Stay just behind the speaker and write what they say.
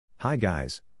Hi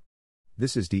guys.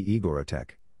 This is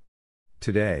IgoroTech.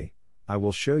 Today, I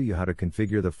will show you how to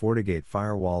configure the FortiGate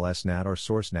Firewall SNAT or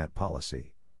SourceNet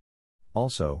policy.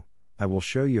 Also, I will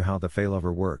show you how the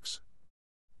failover works.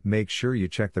 Make sure you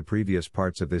check the previous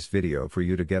parts of this video for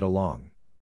you to get along.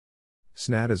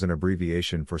 SNAT is an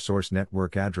abbreviation for Source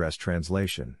Network Address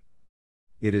Translation.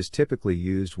 It is typically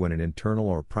used when an internal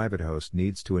or private host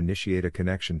needs to initiate a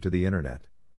connection to the Internet.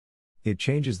 It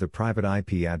changes the private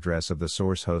IP address of the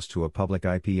source host to a public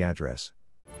IP address.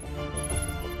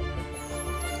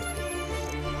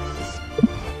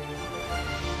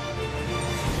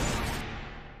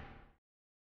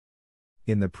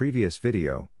 In the previous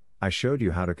video, I showed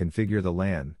you how to configure the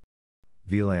LAN,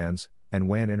 VLANs, and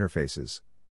WAN interfaces.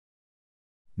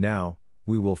 Now,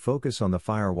 we will focus on the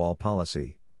firewall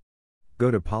policy.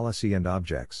 Go to Policy and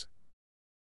Objects.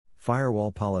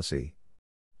 Firewall Policy.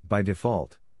 By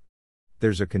default,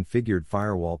 there's a configured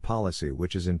firewall policy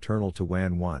which is internal to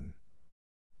WAN 1.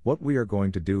 What we are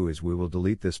going to do is we will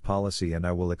delete this policy and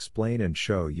I will explain and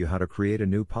show you how to create a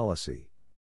new policy.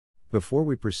 Before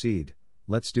we proceed,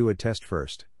 let's do a test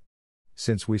first.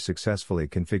 Since we successfully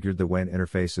configured the WAN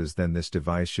interfaces, then this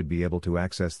device should be able to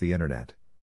access the Internet.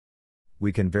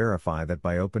 We can verify that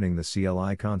by opening the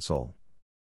CLI console.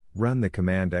 Run the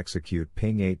command execute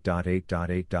ping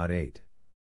 8.8.8.8.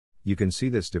 You can see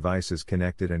this device is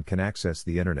connected and can access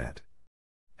the Internet.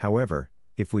 However,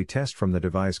 if we test from the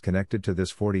device connected to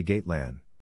this FortiGate LAN,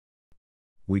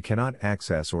 we cannot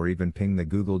access or even ping the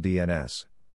Google DNS.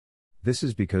 This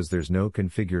is because there's no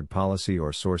configured policy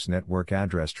or source network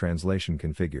address translation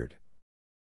configured.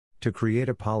 To create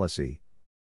a policy,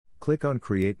 click on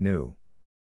Create New.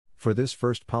 For this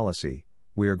first policy,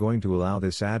 we are going to allow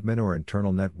this admin or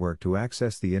internal network to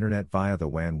access the Internet via the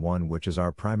WAN 1, which is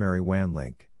our primary WAN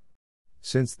link.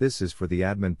 Since this is for the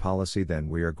admin policy, then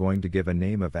we are going to give a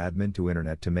name of admin to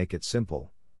Internet to make it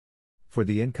simple. For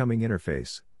the incoming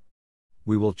interface,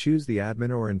 we will choose the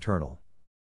admin or internal.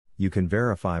 You can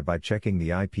verify by checking the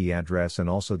IP address and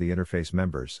also the interface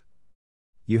members.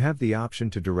 You have the option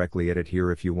to directly edit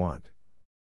here if you want.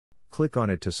 Click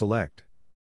on it to select.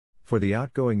 For the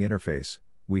outgoing interface,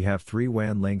 we have 3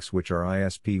 WAN links which are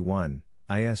ISP1,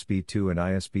 ISP2 and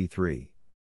ISP3.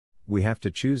 We have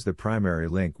to choose the primary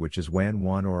link which is WAN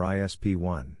 1 or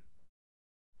ISP1.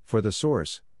 For the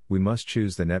source, we must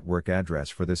choose the network address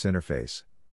for this interface.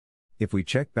 If we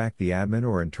check back the admin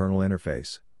or internal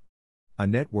interface, a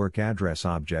network address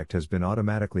object has been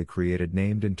automatically created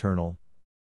named internal.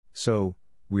 So,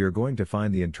 we are going to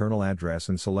find the internal address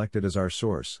and select it as our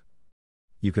source.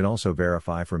 You can also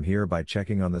verify from here by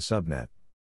checking on the subnet.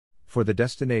 For the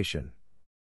destination,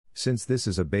 since this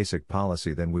is a basic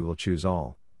policy, then we will choose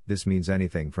all. This means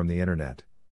anything from the Internet.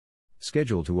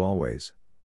 Schedule to always.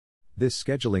 This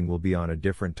scheduling will be on a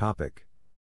different topic.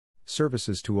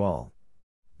 Services to all.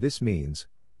 This means,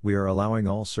 we are allowing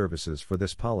all services for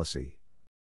this policy.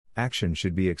 Action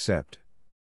should be accept.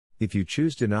 If you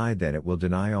choose deny, then it will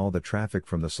deny all the traffic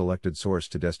from the selected source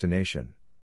to destination.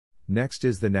 Next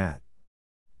is the NAT.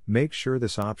 Make sure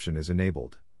this option is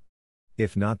enabled.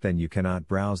 If not, then you cannot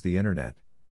browse the Internet.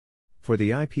 For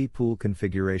the IP pool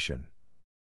configuration,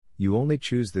 you only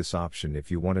choose this option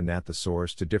if you want to NAT the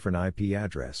source to different IP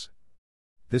address.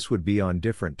 This would be on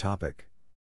different topic.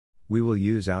 We will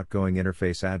use outgoing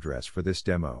interface address for this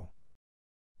demo.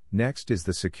 Next is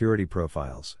the security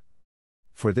profiles.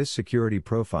 For this security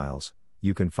profiles,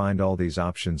 you can find all these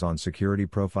options on security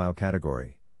profile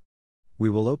category.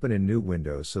 We will open in new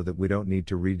windows so that we don't need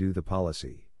to redo the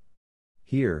policy.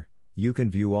 Here, you can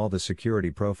view all the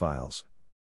security profiles.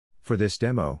 For this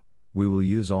demo, we will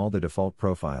use all the default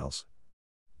profiles.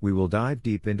 We will dive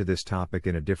deep into this topic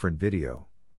in a different video.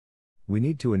 We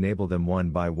need to enable them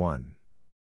one by one.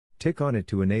 Tick on it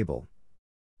to enable.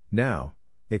 Now,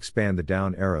 expand the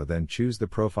down arrow, then choose the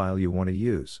profile you want to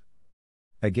use.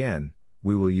 Again,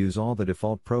 we will use all the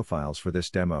default profiles for this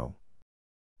demo.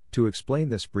 To explain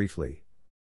this briefly,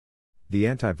 the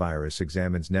antivirus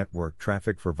examines network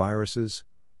traffic for viruses,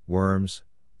 worms,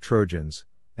 trojans,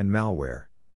 and malware.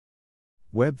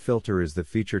 Web filter is the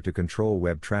feature to control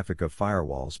web traffic of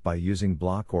firewalls by using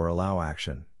block or allow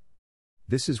action.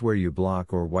 This is where you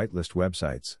block or whitelist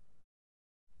websites.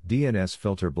 DNS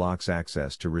filter blocks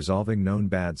access to resolving known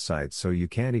bad sites so you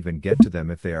can't even get to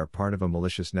them if they are part of a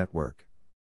malicious network.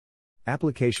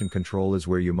 Application control is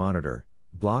where you monitor,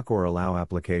 block or allow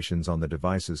applications on the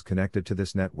devices connected to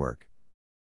this network.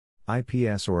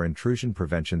 IPS or intrusion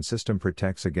prevention system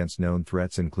protects against known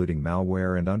threats including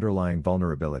malware and underlying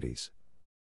vulnerabilities.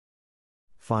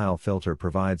 File filter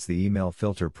provides the email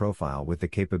filter profile with the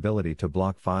capability to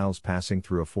block files passing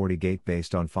through a FortiGate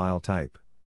based on file type.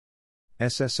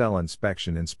 SSL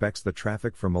inspection inspects the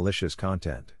traffic for malicious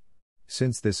content.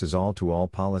 Since this is all-to-all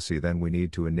policy, then we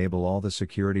need to enable all the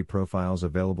security profiles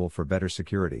available for better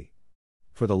security.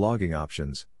 For the logging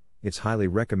options, it's highly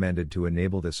recommended to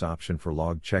enable this option for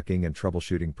log checking and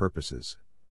troubleshooting purposes.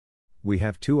 We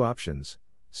have two options.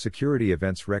 Security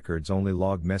events records only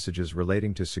log messages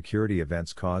relating to security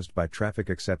events caused by traffic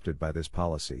accepted by this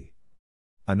policy.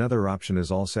 Another option is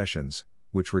all sessions,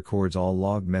 which records all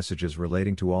log messages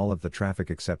relating to all of the traffic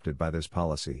accepted by this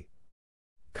policy.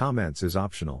 Comments is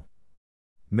optional.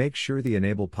 Make sure the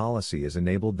enable policy is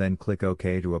enabled, then click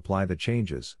OK to apply the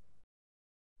changes.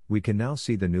 We can now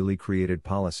see the newly created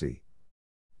policy.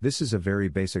 This is a very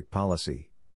basic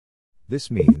policy.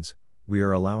 This means, we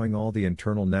are allowing all the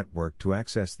internal network to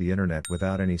access the internet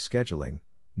without any scheduling,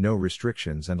 no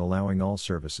restrictions, and allowing all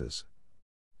services.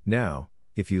 Now,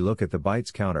 if you look at the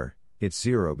bytes counter, it's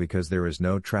 0 because there is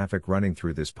no traffic running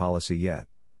through this policy yet.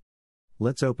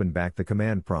 Let's open back the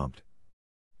command prompt.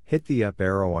 Hit the up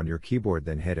arrow on your keyboard,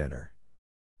 then hit enter.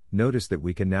 Notice that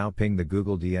we can now ping the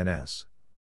Google DNS.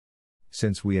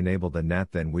 Since we enabled the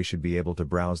NAT, then we should be able to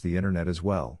browse the internet as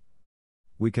well.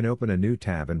 We can open a new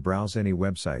tab and browse any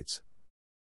websites.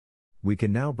 We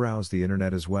can now browse the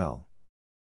internet as well.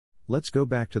 Let's go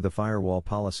back to the firewall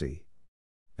policy.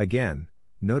 Again,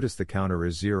 notice the counter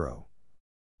is 0.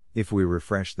 If we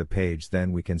refresh the page,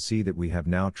 then we can see that we have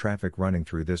now traffic running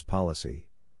through this policy.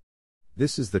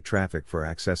 This is the traffic for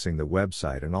accessing the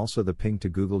website and also the ping to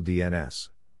Google DNS.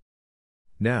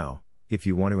 Now, if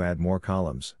you want to add more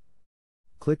columns,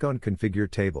 click on Configure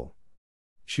Table.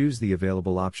 Choose the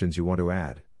available options you want to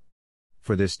add.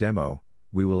 For this demo,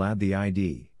 we will add the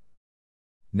ID.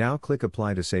 Now click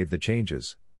Apply to save the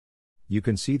changes. You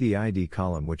can see the ID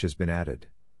column which has been added.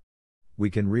 We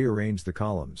can rearrange the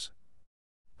columns.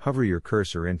 Hover your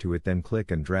cursor into it, then click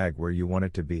and drag where you want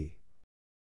it to be.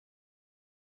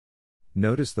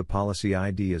 Notice the policy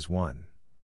ID is 1.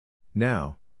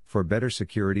 Now, for better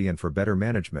security and for better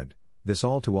management, this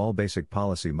all-to-all basic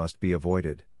policy must be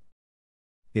avoided.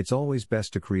 It's always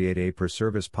best to create a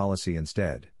per-service policy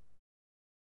instead.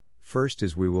 First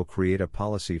is we will create a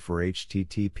policy for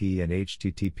HTTP and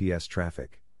HTTPS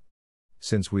traffic.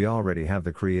 Since we already have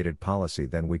the created policy,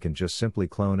 then we can just simply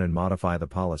clone and modify the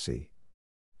policy.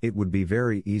 It would be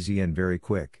very easy and very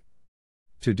quick.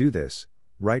 To do this,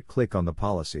 right-click on the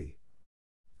policy.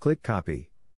 Click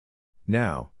Copy.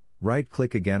 Now,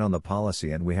 right-click again on the policy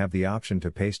and we have the option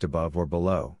to paste above or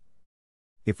below.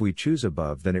 If we choose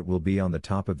above, then it will be on the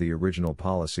top of the original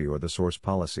policy or the source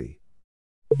policy.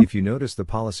 If you notice the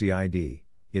policy ID,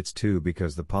 it's 2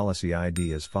 because the policy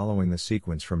ID is following the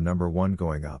sequence from number 1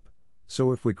 going up.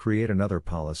 So if we create another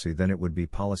policy, then it would be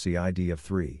policy ID of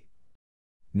 3.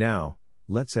 Now,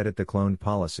 let's edit the cloned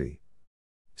policy.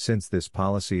 Since this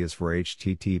policy is for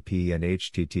HTTP and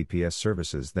HTTPS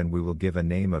services, then we will give a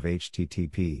name of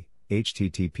HTTP,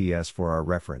 HTTPS for our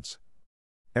reference.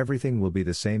 Everything will be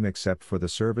the same except for the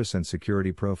service and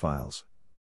security profiles.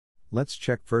 Let's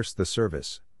check first the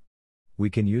service. We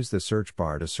can use the search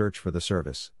bar to search for the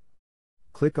service.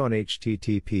 Click on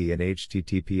HTTP and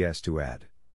HTTPS to add.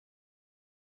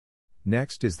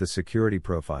 Next is the security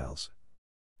profiles.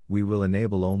 We will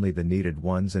enable only the needed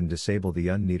ones and disable the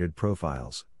unneeded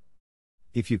profiles.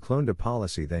 If you cloned a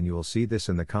policy, then you will see this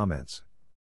in the comments.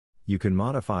 You can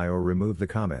modify or remove the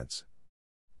comments.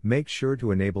 Make sure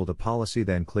to enable the policy,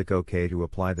 then click OK to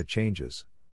apply the changes.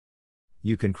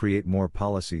 You can create more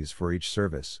policies for each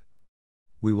service.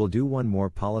 We will do one more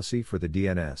policy for the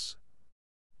DNS.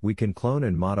 We can clone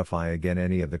and modify again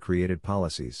any of the created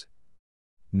policies.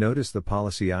 Notice the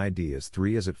policy ID is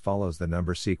 3 as it follows the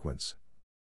number sequence.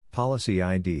 Policy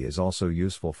ID is also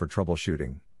useful for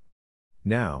troubleshooting.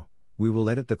 Now, we will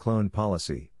edit the clone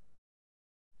policy.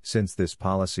 Since this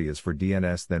policy is for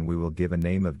DNS, then we will give a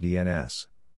name of DNS.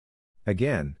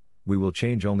 Again, we will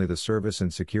change only the service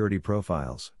and security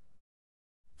profiles.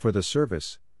 For the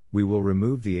service, we will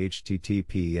remove the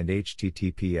HTTP and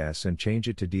HTTPS and change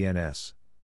it to DNS.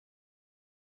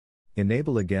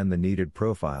 Enable again the needed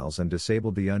profiles and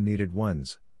disable the unneeded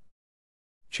ones.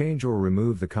 Change or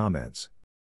remove the comments.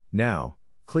 Now,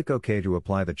 click OK to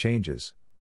apply the changes.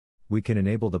 We can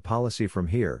enable the policy from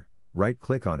here.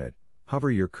 Right-click on it, hover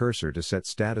your cursor to set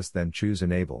status, then choose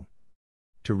Enable.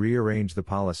 To rearrange the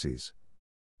policies,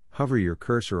 hover your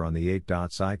cursor on the 8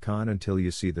 dots icon until you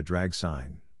see the drag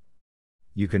sign.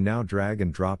 You can now drag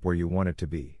and drop where you want it to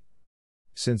be.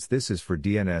 Since this is for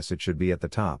DNS, it should be at the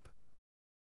top.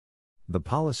 The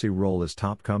policy role is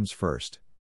top comes first.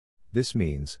 This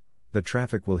means, the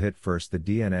traffic will hit first the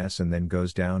DNS and then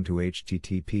goes down to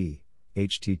HTTP,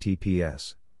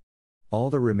 HTTPS. All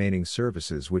the remaining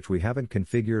services which we haven't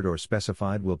configured or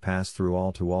specified will pass through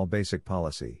all-to-all basic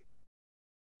policy.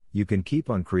 You can keep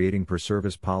on creating per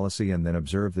service policy and then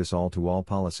observe this all-to-all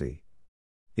policy.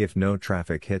 If no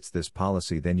traffic hits this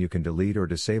policy, then you can delete or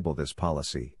disable this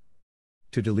policy.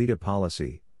 To delete a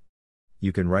policy,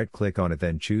 you can right-click on it,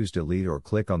 then choose Delete, or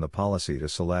click on the policy to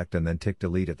select and then tick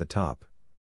Delete at the top.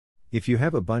 If you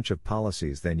have a bunch of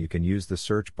policies, then you can use the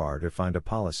search bar to find a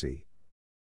policy.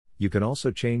 You can also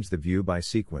change the view by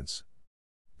sequence.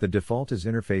 The default is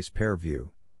Interface Pair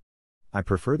View. I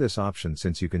prefer this option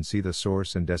since you can see the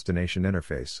source and destination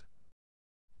interface.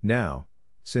 Now,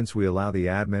 since we allow the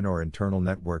admin or internal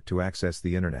network to access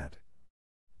the Internet,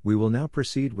 we will now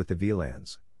proceed with the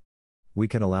VLANs. We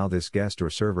can allow this guest or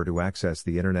server to access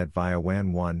the Internet via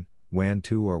WAN 1, WAN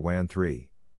 2 or WAN 3.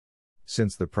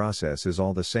 Since the process is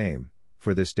all the same,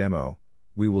 for this demo,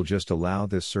 we will just allow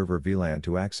this server VLAN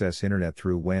to access Internet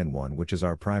through WAN 1, which is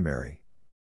our primary.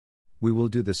 We will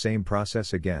do the same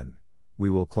process again. We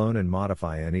will clone and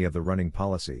modify any of the running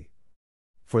policy.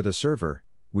 For the server,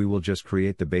 we will just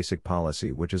create the basic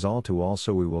policy, which is all-to-all,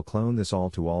 so we will clone this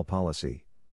all-to-all policy.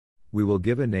 We will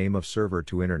give a name of server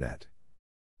to Internet.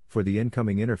 For the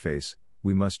incoming interface,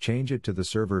 we must change it to the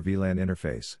server VLAN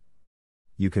interface.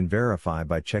 You can verify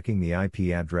by checking the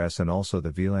IP address and also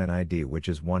the VLAN ID, which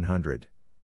is 100.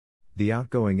 The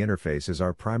outgoing interface is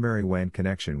our primary WAN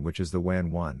connection, which is the WAN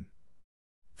 1.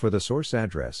 For the source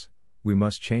address, we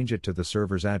must change it to the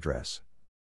server's address.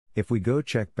 If we go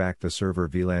check back the server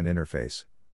VLAN interface,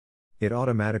 it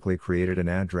automatically created an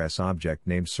address object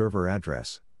named server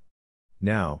address.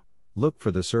 Now, look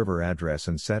for the server address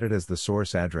and set it as the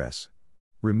source address.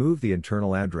 Remove the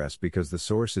internal address because the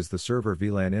source is the server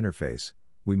VLAN interface.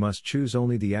 We must choose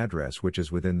only the address which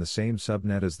is within the same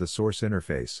subnet as the source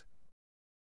interface.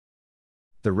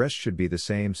 The rest should be the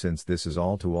same since this is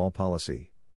all-to-all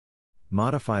policy.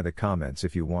 Modify the comments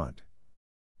if you want.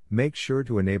 Make sure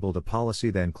to enable the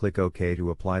policy, then click OK to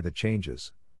apply the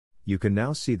changes. You can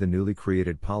now see the newly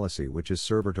created policy, which is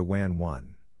server to WAN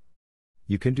 1.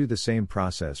 You can do the same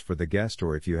process for the guest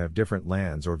or if you have different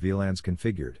LANs or VLANs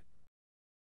configured.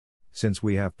 Since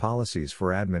we have policies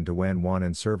for admin to WAN 1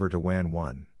 and server to WAN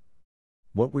 1,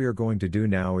 what we are going to do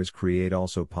now is create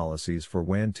also policies for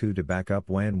WAN 2 to back up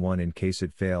WAN 1 in case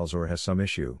it fails or has some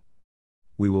issue.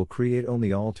 We will create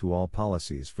only all-to-all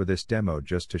policies for this demo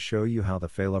just to show you how the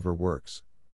failover works.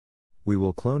 We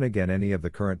will clone again any of the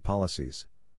current policies.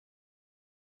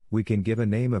 We can give a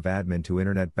name of admin to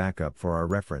Internet backup for our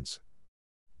reference.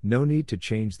 No need to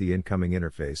change the incoming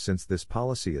interface since this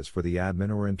policy is for the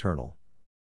admin or internal.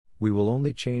 We will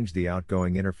only change the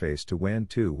outgoing interface to WAN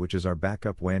 2, which is our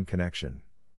backup WAN connection.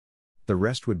 The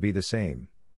rest would be the same.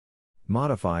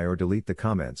 Modify or delete the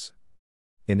comments.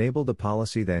 Enable the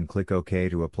policy, then click OK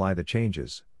to apply the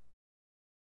changes.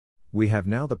 We have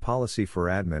now the policy for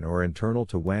admin or internal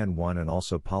to WAN 1 and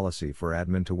also policy for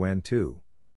admin to WAN 2.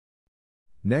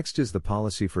 Next is the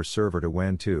policy for server to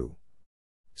WAN 2.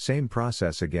 Same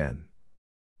process again.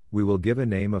 We will give a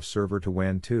name of server to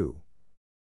WAN 2.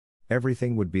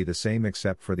 Everything would be the same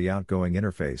except for the outgoing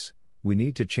interface. We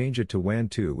need to change it to WAN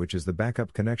 2, which is the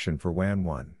backup connection for WAN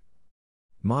 1.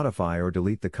 Modify or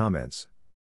delete the comments.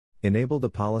 Enable the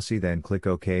policy, then click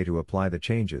OK to apply the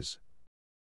changes.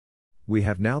 We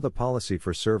have now the policy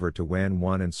for server to WAN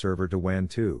 1 and server to WAN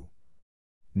 2.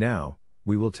 Now,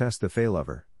 we will test the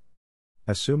failover.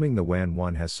 Assuming the WAN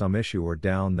 1 has some issue or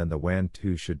down, then the WAN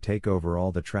 2 should take over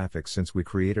all the traffic since we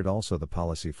created also the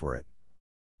policy for it.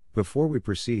 Before we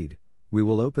proceed, we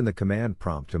will open the command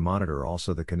prompt to monitor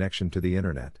also the connection to the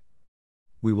Internet.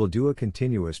 We will do a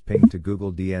continuous ping to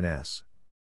Google DNS.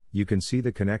 You can see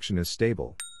the connection is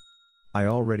stable. I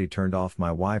already turned off my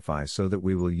Wi-Fi so that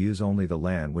we will use only the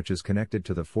LAN which is connected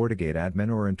to the FortiGate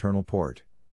admin or internal port.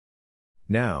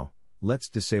 Now, let's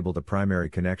disable the primary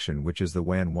connection, which is the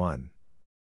WAN 1.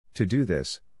 To do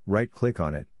this, right-click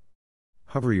on it.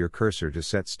 Hover your cursor to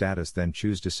set status, then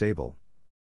choose Disable.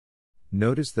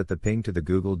 Notice that the ping to the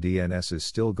Google DNS is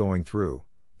still going through.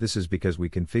 This is because we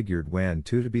configured WAN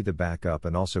 2 to be the backup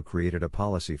and also created a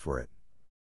policy for it.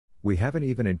 We haven't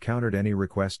even encountered any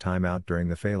request timeout during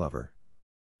the failover.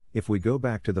 If we go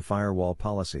back to the firewall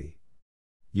policy,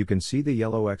 you can see the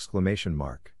yellow exclamation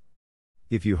mark.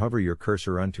 If you hover your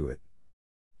cursor onto it,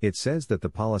 it says that the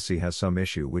policy has some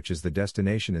issue, which is the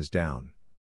destination is down.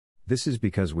 This is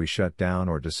because we shut down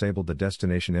or disabled the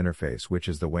destination interface, which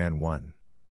is the WAN 1.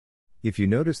 If you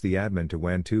notice the admin to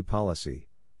WAN 2 policy,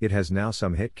 it has now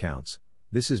some hit counts.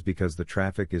 This is because the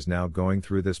traffic is now going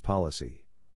through this policy.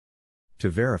 To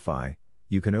verify,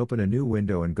 you can open a new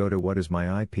window and go to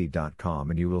whatismyip.com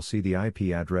and you will see the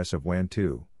IP address of WAN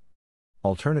 2.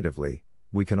 Alternatively,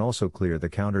 we can also clear the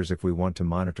counters if we want to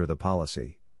monitor the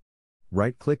policy.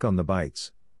 Right-click on the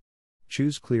bytes.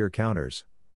 Choose Clear Counters.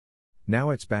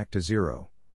 Now it's back to 0.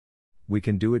 We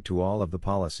can do it to all of the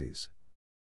policies.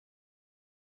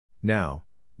 Now,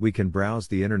 we can browse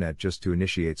the internet just to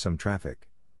initiate some traffic.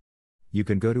 You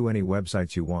can go to any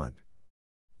websites you want.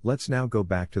 Let's now go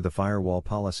back to the firewall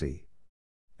policy.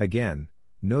 Again,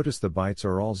 notice the bytes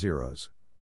are all zeros.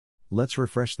 Let's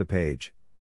refresh the page.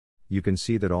 You can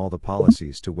see that all the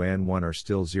policies to WAN 1 are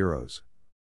still zeros.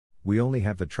 We only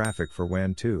have the traffic for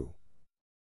WAN 2.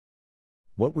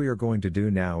 What we are going to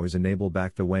do now is enable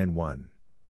back the WAN 1.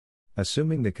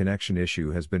 Assuming the connection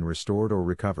issue has been restored or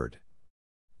recovered,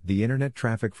 the internet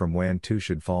traffic from WAN 2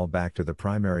 should fall back to the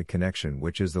primary connection,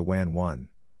 which is the WAN 1.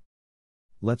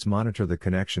 Let's monitor the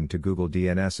connection to Google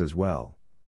DNS as well.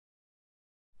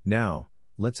 Now,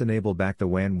 let's enable back the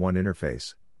WAN 1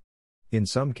 interface. In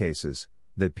some cases,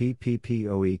 the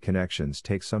PPPoE connections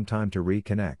take some time to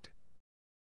reconnect.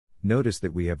 Notice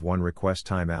that we have one request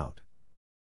timeout.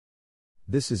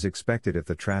 This is expected if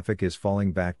the traffic is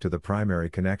falling back to the primary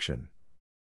connection.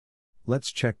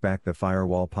 Let's check back the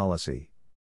firewall policy.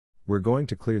 We're going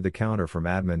to clear the counter from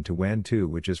admin to WAN 2,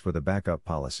 which is for the backup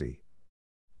policy.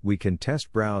 We can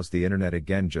test browse the internet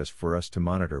again just for us to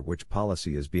monitor which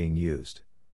policy is being used.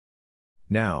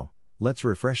 Now, let's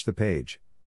refresh the page.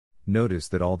 Notice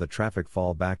that all the traffic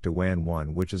fall back to WAN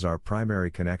 1, which is our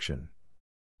primary connection.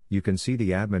 You can see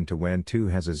the admin to WAN 2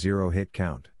 has a 0 hit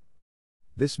count.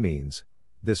 This means,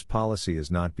 this policy is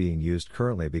not being used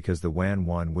currently because the WAN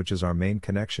 1, which is our main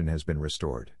connection, has been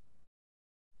restored.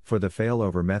 For the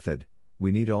failover method,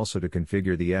 we need also to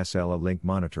configure the SLA link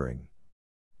monitoring.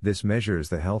 This measures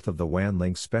the health of the WAN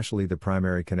links, especially the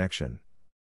primary connection.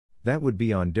 That would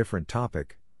be on different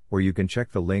topic, or you can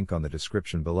check the link on the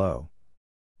description below.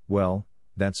 Well,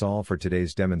 that's all for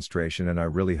today's demonstration, and I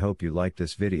really hope you liked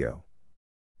this video.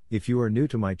 If you are new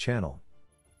to my channel,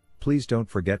 please don't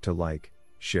forget to like,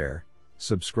 share,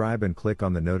 subscribe and click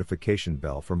on the notification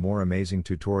bell for more amazing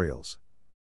tutorials.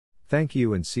 Thank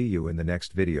you and see you in the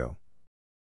next video.